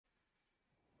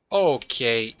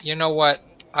Okay, you know what?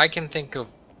 I can think of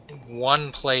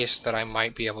one place that I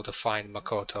might be able to find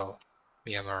Makoto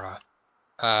Miyamura.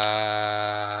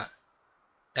 Uh,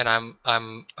 and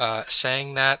I'm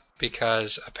saying that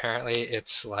because apparently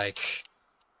it's like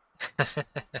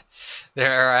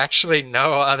there are actually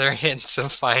no other hints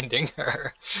of finding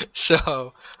her.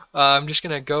 So I'm just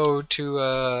gonna go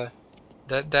to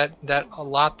that a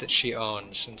lot that she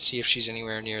owns and see if she's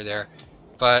anywhere near there.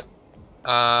 But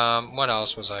what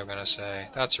else was I gonna say?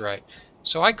 That's right.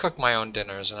 So I cook my own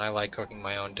dinners, and I like cooking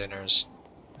my own dinners.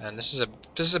 And this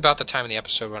is about the time of the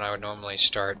episode when I would normally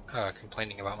start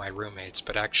complaining about my roommates,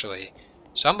 but actually,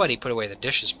 somebody put away the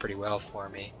dishes pretty well for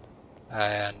me.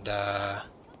 And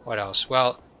what else?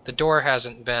 Well, the door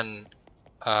hasn't been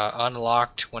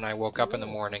unlocked when I woke up in the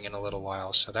morning in a little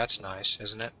while, so that's nice,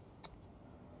 isn't it?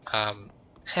 Um,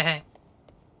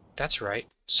 that's right.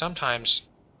 Sometimes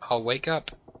I'll wake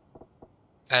up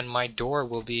and my door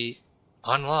will be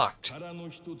unlocked.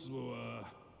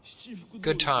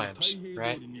 Good times,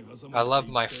 right? I love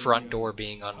my front door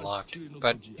being unlocked,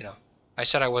 but, you know, I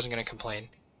said I wasn't going to complain,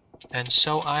 and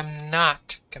so I'm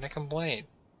not going to complain.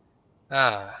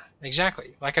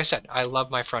 Exactly. Like I said, I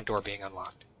love my front door being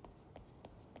unlocked.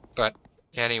 But,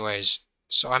 anyways,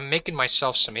 so I'm making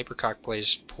myself some apricot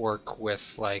glazed pork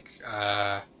with, like,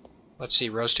 let's see,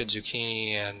 roasted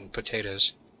zucchini and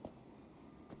potatoes.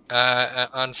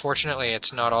 Unfortunately,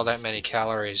 it's not all that many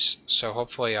calories, so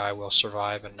hopefully I will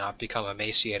survive and not become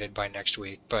emaciated by next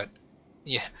week. But,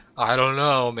 yeah, I don't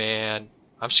know, man.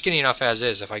 I'm skinny enough as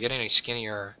is. If I get any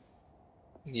skinnier,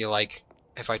 like,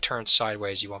 if I turn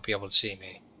sideways, you won't be able to see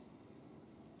me.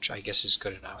 Which I guess is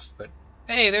good enough. But,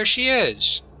 hey, there she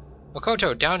is!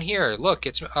 Makoto, down here. Look,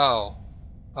 it's... Oh.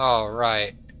 Oh,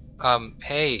 right.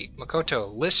 Hey,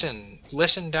 Makoto, listen.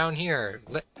 Listen down here.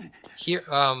 Here,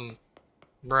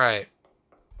 right.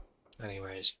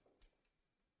 Anyways.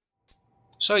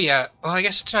 So yeah, well I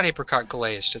guess it's not apricot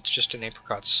glazed, it's just an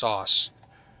apricot sauce.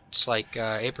 It's like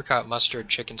apricot mustard,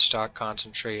 chicken stock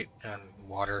concentrate, and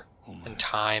water, and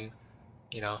thyme,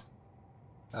 you know.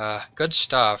 Good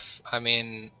stuff. I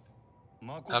mean,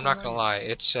 I'm not gonna lie,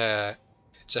 it's a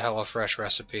HelloFresh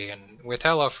recipe, and with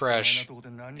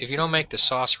HelloFresh, if you don't make the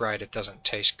sauce right, it doesn't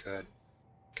taste good,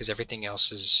 because everything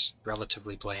else is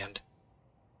relatively bland.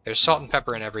 There's salt and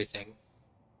pepper in everything,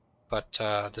 but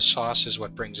the sauce is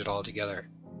what brings it all together.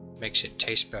 Makes it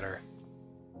taste better.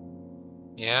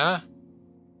 Yeah?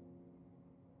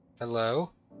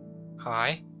 Hello?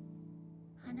 Hi?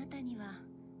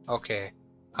 Okay.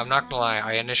 I'm not gonna lie,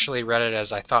 I initially read it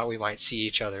as I thought we might see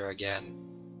each other again.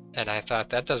 And I thought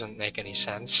that doesn't make any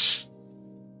sense.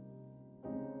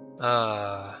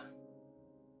 Uh...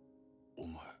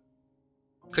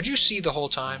 Could you see the whole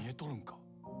time?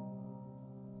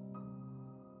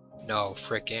 No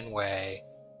frickin' way.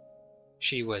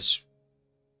 She was...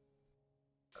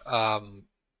 I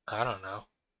don't know.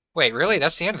 Wait, really?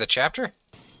 That's the end of the chapter?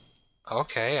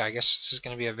 Okay, I guess this is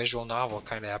gonna be a visual novel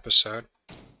kind of episode.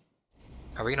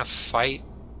 Are we gonna fight?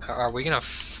 Are we gonna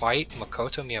fight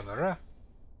Makoto Miyamura?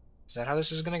 Is that how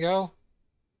this is gonna go?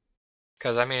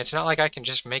 Because I mean, it's not like I can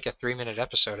just make a 3-minute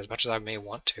episode as much as I may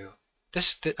want to.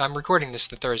 I'm recording this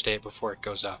the Thursday before it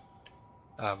goes up.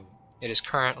 It is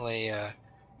currently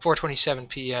 4:27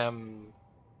 p.m.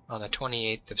 on the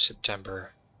 28th of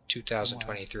September,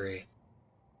 2023.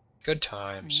 Good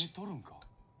times.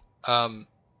 But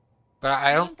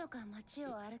I don't.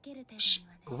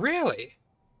 Really?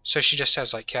 So she just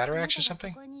has like cataracts or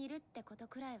something?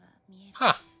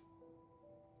 Huh.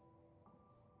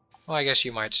 Well, I guess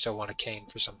you might still want a cane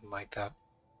for something like that.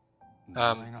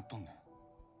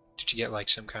 Did you get like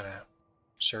some kind of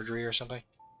surgery or something?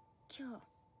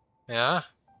 Yeah?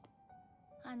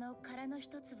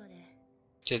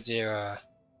 Did you,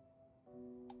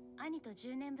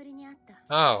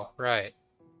 Oh, right.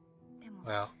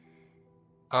 Well.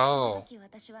 Oh.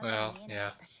 Well,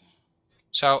 yeah.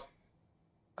 So,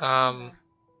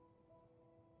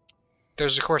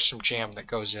 there's of course some jam that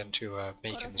goes into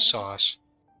making the sauce.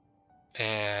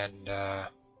 And, I'm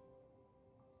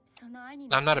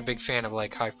not a big fan of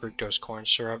like high fructose corn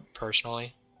syrup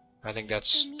personally. I think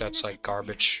that's like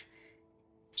garbage.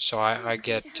 So I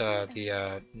get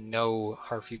the no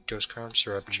high fructose corn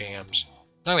syrup jams.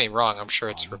 Don't get me wrong, I'm sure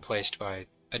it's replaced by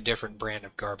a different brand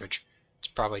of garbage. It's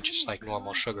probably just like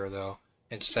normal sugar though,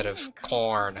 instead of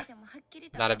corn.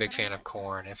 Not a big fan of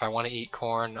corn. If I want to eat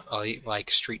corn, I'll eat like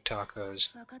street tacos.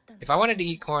 If I wanted to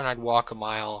eat corn, I'd walk a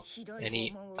mile and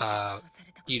eat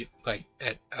like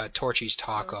at Torchy's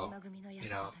Taco, you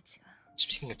know.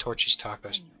 Speaking of Torchy's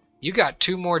Tacos, you got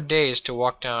 2 more days to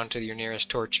walk down to your nearest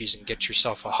Torchy's and get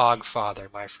yourself a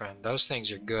Hogfather, my friend. Those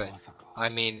things are good. I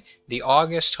mean, the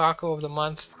August taco of the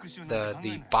month,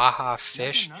 the Baja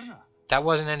fish, that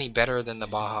wasn't any better than the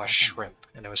Baja shrimp,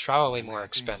 and it was probably more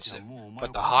expensive.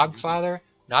 But the Hogfather,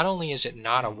 not only is it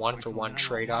not a one-for-one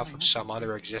trade-off of some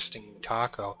other existing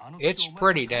taco, it's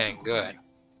pretty dang good.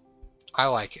 I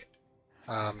like it.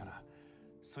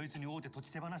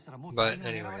 But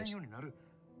anyways,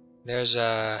 there's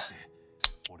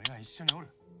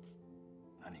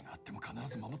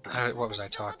what was I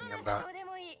talking about?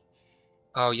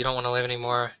 Oh, you don't want to live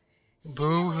anymore?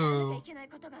 Boo-hoo.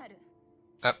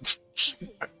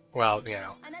 Well, you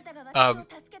know.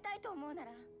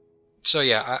 So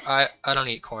yeah, I don't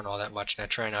eat corn all that much, and I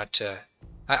try not to.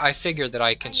 I figured that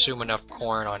I consume enough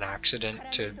corn on accident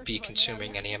to be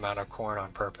consuming any amount of corn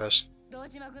on purpose.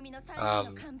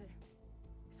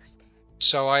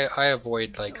 So I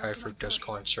avoid like high fructose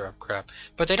corn syrup crap.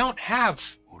 But they don't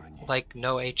have like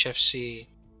no HFC,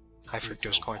 high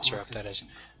fructose corn syrup that is,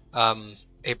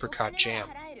 apricot jam.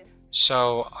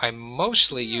 So I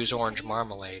mostly use orange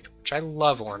marmalade, which I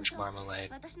love orange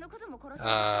marmalade.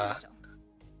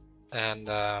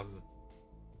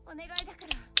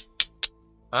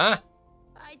 Huh?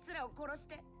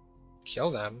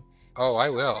 Kill them? Oh, I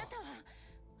will.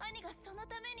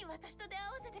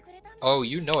 Oh,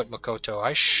 you know it, Makoto.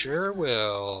 I sure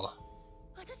will.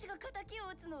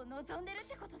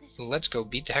 Let's go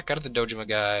beat the heck out of the Dojima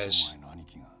guys.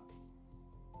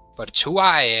 But it's who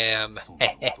I am.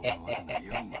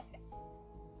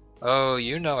 Oh,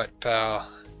 you know it,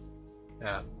 pal.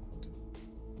 Yeah.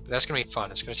 But that's gonna be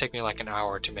fun. It's gonna take me like an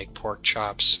hour to make pork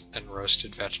chops and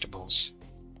roasted vegetables.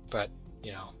 But,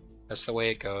 you know, that's the way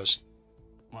it goes.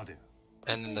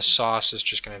 And then the sauce is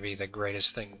just gonna be the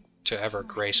greatest thing to ever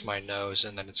grace my nose,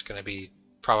 and then it's gonna be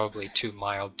probably too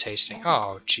mild tasting.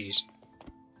 Oh, jeez.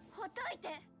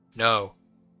 No.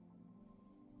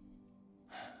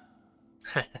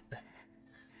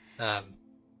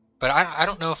 But I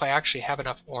don't know if I actually have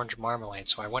enough orange marmalade,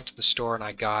 so I went to the store and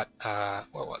I got,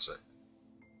 what was it?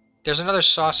 There's another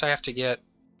sauce I have to get,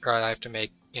 or I have to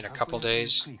make in a couple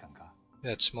days.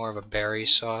 It's more of a berry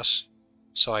sauce,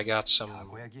 so I got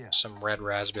some red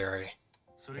raspberry,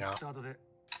 you know.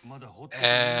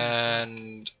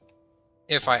 And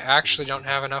if I actually don't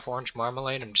have enough orange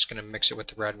marmalade, I'm just going to mix it with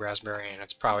the red raspberry, and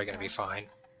it's probably going to be fine.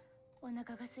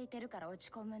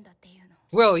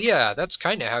 Well, yeah, that's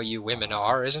kind of how you women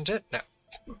are, isn't it? No.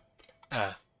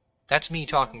 That's me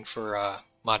talking for,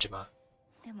 Majima.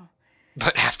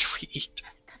 But after we eat.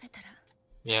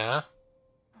 Yeah?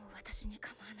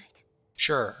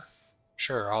 Sure.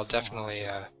 Sure, I'll definitely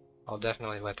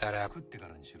let that happen.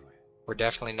 We're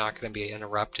definitely not going to be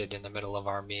interrupted in the middle of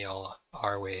our meal,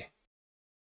 are we?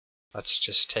 Let's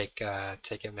just take a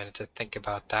minute to think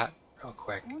about that real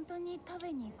quick.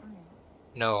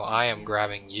 No, I am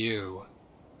grabbing you.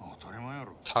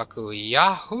 Taku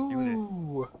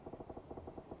Yahoo!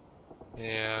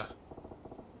 Yeah.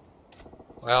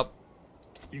 Well,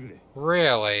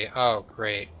 really? Oh,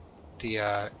 great.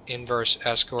 The inverse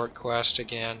escort quest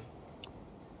again.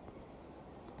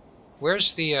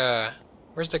 Where's the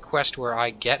quest where I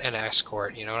get an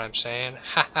escort? You know what I'm saying?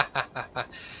 Ha ha ha ha ha.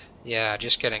 Yeah,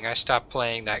 just kidding. I stopped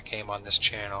playing that game on this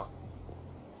channel.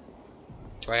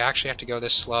 Do I actually have to go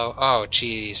this slow? Oh,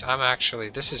 jeez.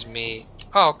 This is me.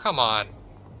 Oh, come on.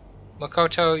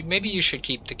 Makoto, maybe you should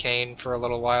keep the cane for a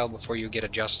little while before you get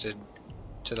adjusted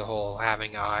to the whole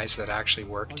having eyes that actually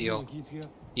work deal.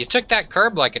 You took that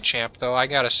curb like a champ, though, I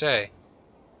gotta say.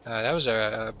 That was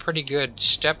a pretty good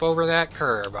step over that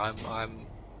curb.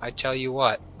 I tell you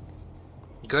what.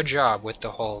 Good job with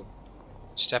the whole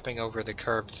stepping over the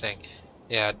curb thing.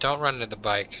 Yeah, don't run into the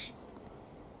bike.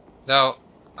 Though,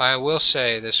 I will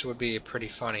say this would be a pretty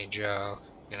funny joke,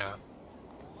 you know.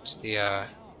 It's the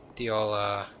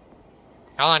old,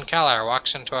 Helen Keller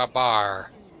walks into a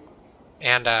bar,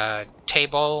 and a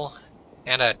table,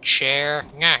 and a chair.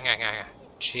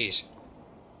 Jeez.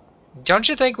 Don't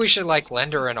you think we should, like,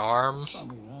 lend her an arm?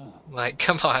 Like,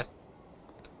 come on.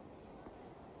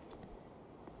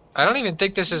 I don't even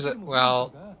think this is a,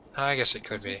 well, I guess it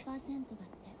could be. You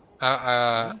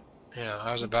know,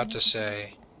 I was about to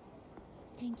say,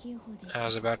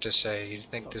 you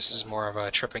think this is more of a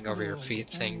tripping over your feet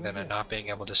thing than a not being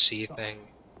able to see thing.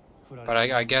 But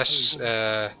I guess,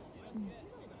 well,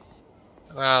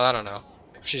 I don't know.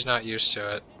 If she's not used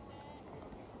to it.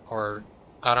 Or,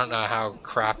 I don't know how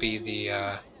crappy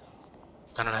the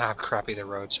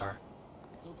roads are.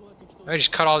 I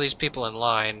just cut all these people in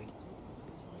line.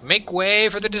 Make way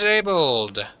for the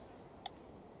disabled!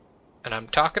 And I'm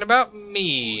talking about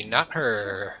me, not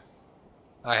her.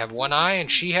 I have one eye and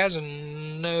she has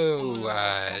no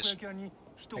eyes.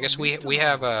 I guess we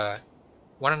have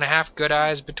 1.5 good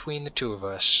eyes between the two of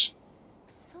us.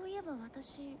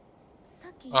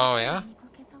 Oh, yeah?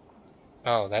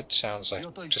 Oh, that sounds like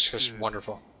just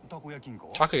wonderful.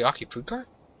 Takoyaki food cart?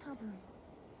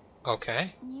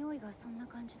 Okay.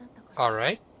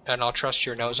 Alright. And I'll trust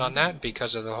your nose on that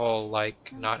because of the whole,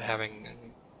 like, not having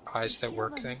eyes that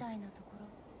work thing.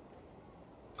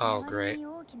 Oh, great.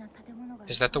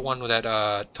 Is that the one that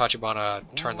Tachibana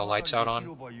turned the lights out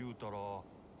on?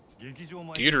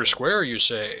 Theater Square, you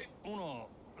say?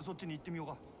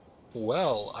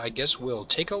 Well, I guess we'll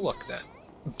take a look then.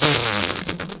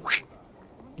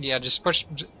 Yeah, just push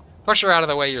her out of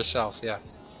the way yourself, yeah.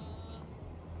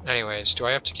 Anyways, do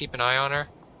I have to keep an eye on her?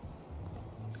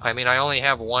 I mean, I only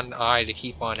have one eye to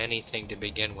keep on anything to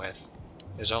begin with.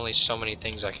 There's only so many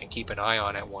things I can keep an eye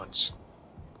on at once.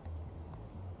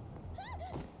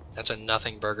 That's a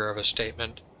nothing burger of a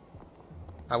statement.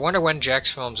 I wonder when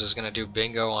Jax Films is gonna do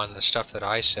bingo on the stuff that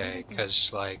I say,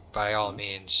 because, like, by all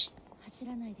means.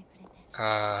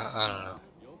 I don't know.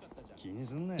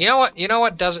 You know what? You know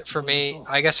what does it for me?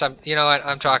 I guess you know what?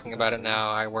 I'm talking about it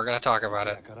now. We're gonna talk about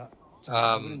it.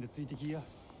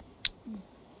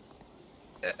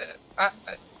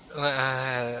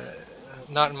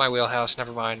 Not in my wheelhouse.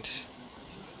 Never mind.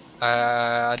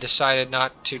 I decided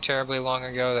not too terribly long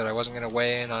ago that I wasn't gonna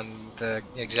weigh in on the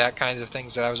exact kinds of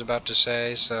things that I was about to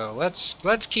say. So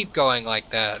let's keep going like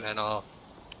that, and I'll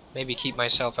maybe keep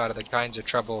myself out of the kinds of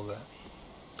trouble that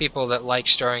people that like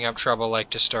stirring up trouble like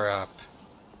to stir up.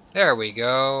 There we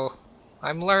go.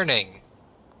 I'm learning.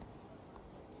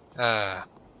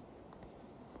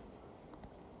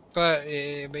 But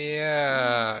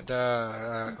yeah,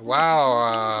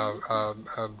 wow,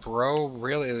 bro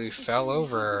really fell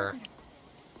over.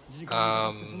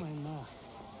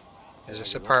 Is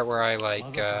this the part where I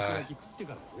like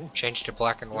change to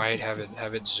black and white, have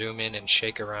it zoom in and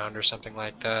shake around or something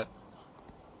like that?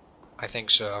 I think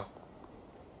so.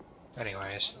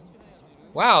 Anyways,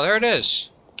 wow, there it is.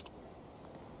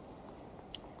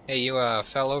 Hey, you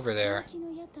fell over there.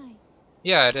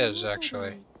 Yeah, it is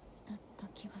actually.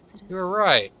 You were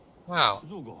right. Wow.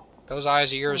 Those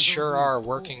eyes of yours sure are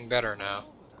working better now.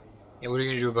 Yeah, what are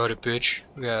you gonna do about it, bitch?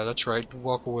 Yeah, that's right.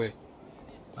 Walk away.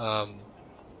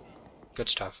 Good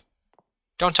stuff.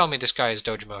 Don't tell me this guy is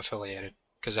Dojima affiliated,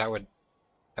 because that would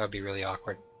be really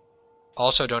awkward.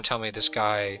 Also, don't tell me this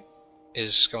guy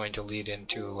is going to lead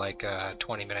into like a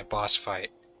 20-minute boss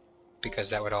fight, because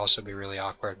that would also be really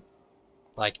awkward.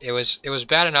 Like it was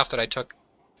bad enough that I took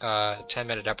a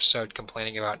 10-minute episode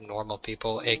complaining about normal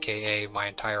people, aka my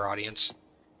entire audience,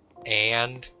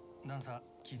 and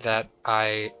that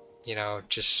I, you know,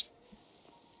 just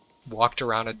walked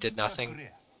around and did nothing.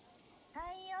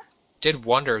 Did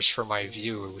wonders for my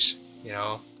views, you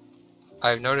know.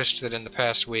 I've noticed that in the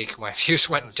past week my views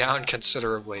went down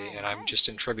considerably, and I'm just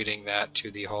attributing that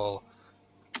to the whole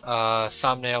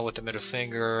thumbnail with the middle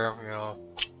finger, you know.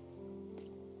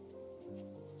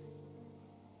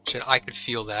 So I could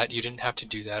feel that. You didn't have to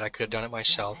do that. I could have done it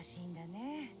myself.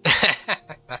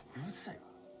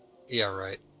 Yeah,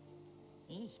 right.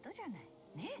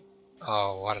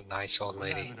 Oh, what a nice old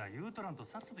lady.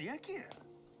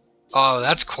 Oh,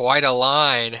 that's quite a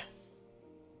line.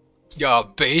 Yo,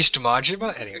 based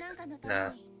Majima? Anyway,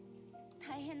 nah.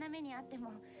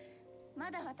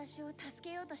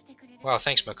 Wow,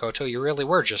 thanks Makoto. You really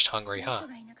were just hungry, huh?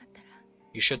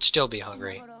 You should still be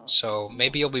hungry. So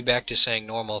maybe you'll be back to saying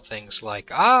normal things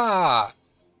like, ah!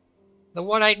 The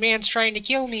one-eyed man's trying to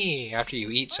kill me! After you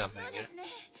eat something, you know?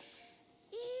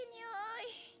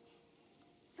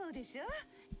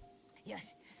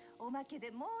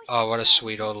 Oh, what a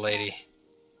sweet old lady.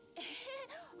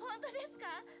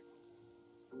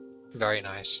 Very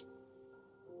nice.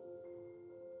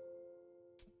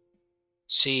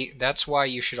 See, that's why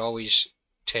you should always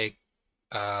take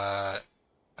a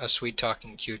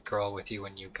sweet-talking cute girl with you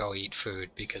when you go eat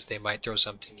food, because they might throw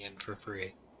something in for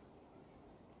free.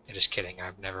 I'm just kidding,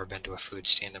 I've never been to a food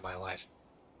stand in my life.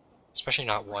 Especially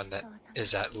not one that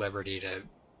is at liberty to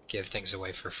give things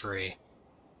away for free.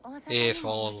 If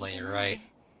only, right?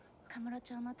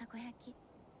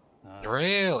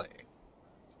 Really?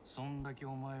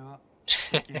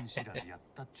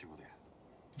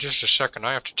 Just a second,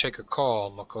 I have to take a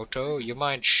call, Makoto. You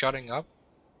mind shutting up?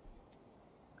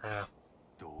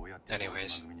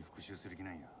 Anyways.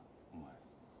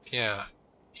 Yeah.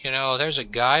 You know, there's a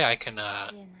guy I can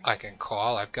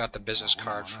call. I've got the business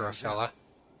card for a fella.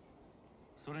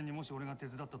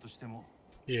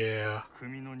 Yeah.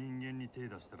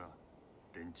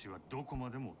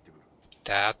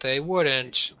 That they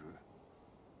wouldn't.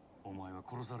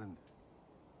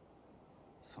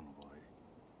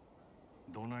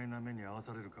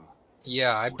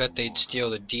 Yeah, I bet they'd steal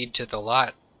the deed to the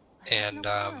lot and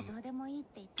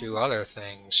do other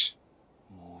things.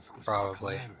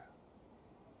 Probably.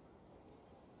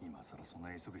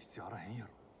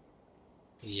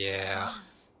 Yeah.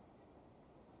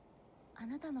 あ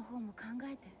なたの方も考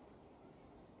えて。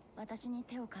私に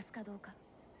手を貸すかどうか。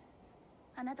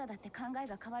あなただって考え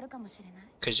が変わるかもしれない。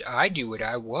 'Cause I do what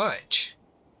I want.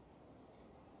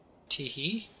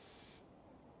 Teehee.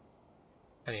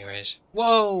 Anyways.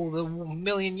 Whoa, the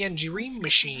million yen dream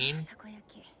machine.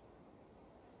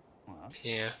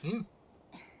 Yeah.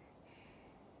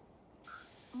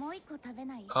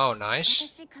 Oh,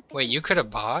 nice. Wait, you could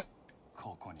have bought?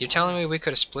 You're telling me we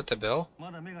could have split the bill?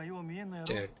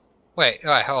 Dude. Wait,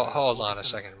 hold on a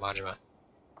second, Majima.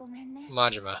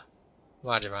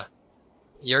 Majima.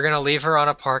 You're gonna leave her on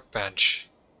a park bench.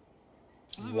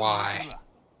 Why?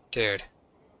 Dude.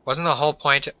 Wasn't the whole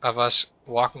point of us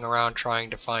walking around trying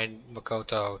to find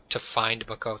Makoto?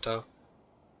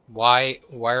 Why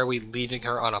are we leaving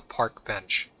her on a park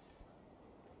bench?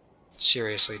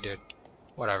 Seriously, dude.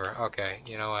 Whatever. Okay,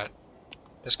 you know what?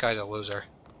 This guy's a loser.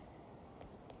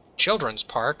 Children's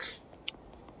park?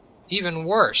 Even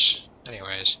worse.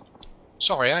 Anyways.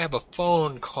 Sorry, I have a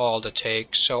phone call to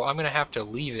take, so I'm gonna have to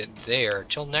leave it there.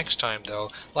 Till next time,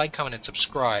 though, like, comment, and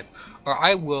subscribe, or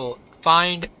I will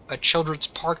find a children's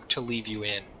park to leave you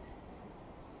in.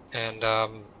 And,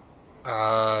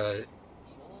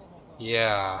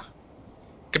 yeah.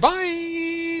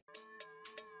 Goodbye!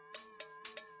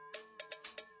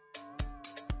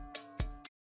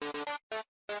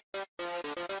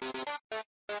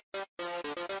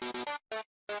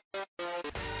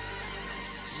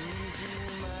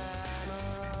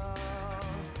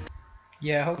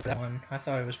 Yeah, I hope that one. I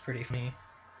thought it was pretty funny.